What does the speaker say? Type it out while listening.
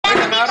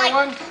another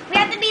like, one? we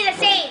have to be the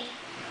same.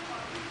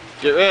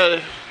 Get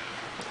ready.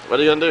 What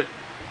are you gonna do?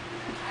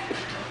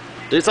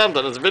 Do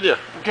something. It's a video.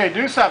 Okay,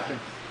 do something.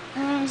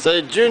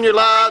 Say Junior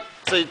Lodge.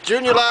 Say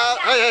Junior Oh my Lodge.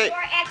 God, Hey, you're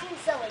acting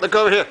silly. look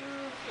over here.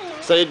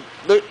 Say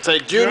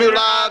Junior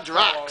Lodge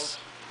rocks.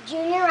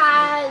 Junior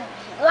Lodge.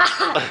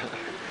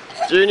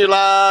 Junior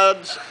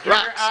Lodge Your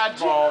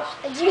rocks. Oh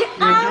oddballs.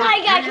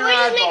 my God! Can Junior we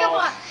just make up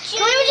eyeballs.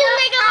 Can we just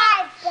make up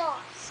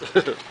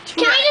Can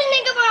we just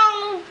make up our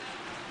own?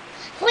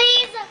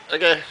 Please?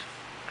 Okay.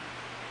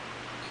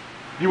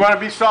 You want to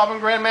be solving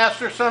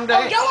grandmaster someday?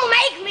 Oh, don't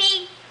make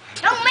me!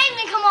 Don't make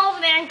me come over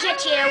there and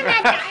get you.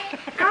 Yeah.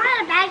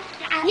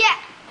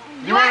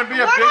 You want to be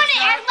a We're big going to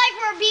shot? act like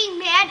we're being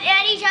mad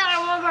at each other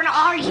and we're going to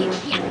argue.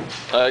 Yeah.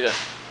 Okay.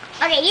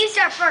 Okay, you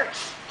start first.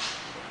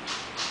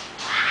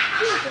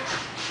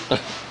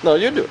 No,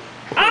 you do it.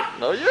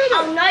 No, you do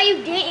Oh, it. no, you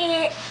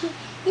didn't.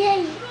 Yeah,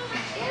 you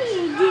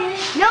did.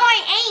 No, I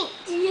ain't.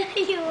 Yeah,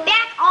 you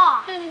back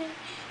off.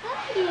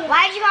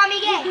 Why did you call me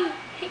gay?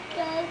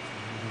 Because.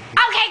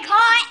 Okay,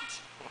 cut.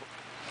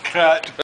 Cut.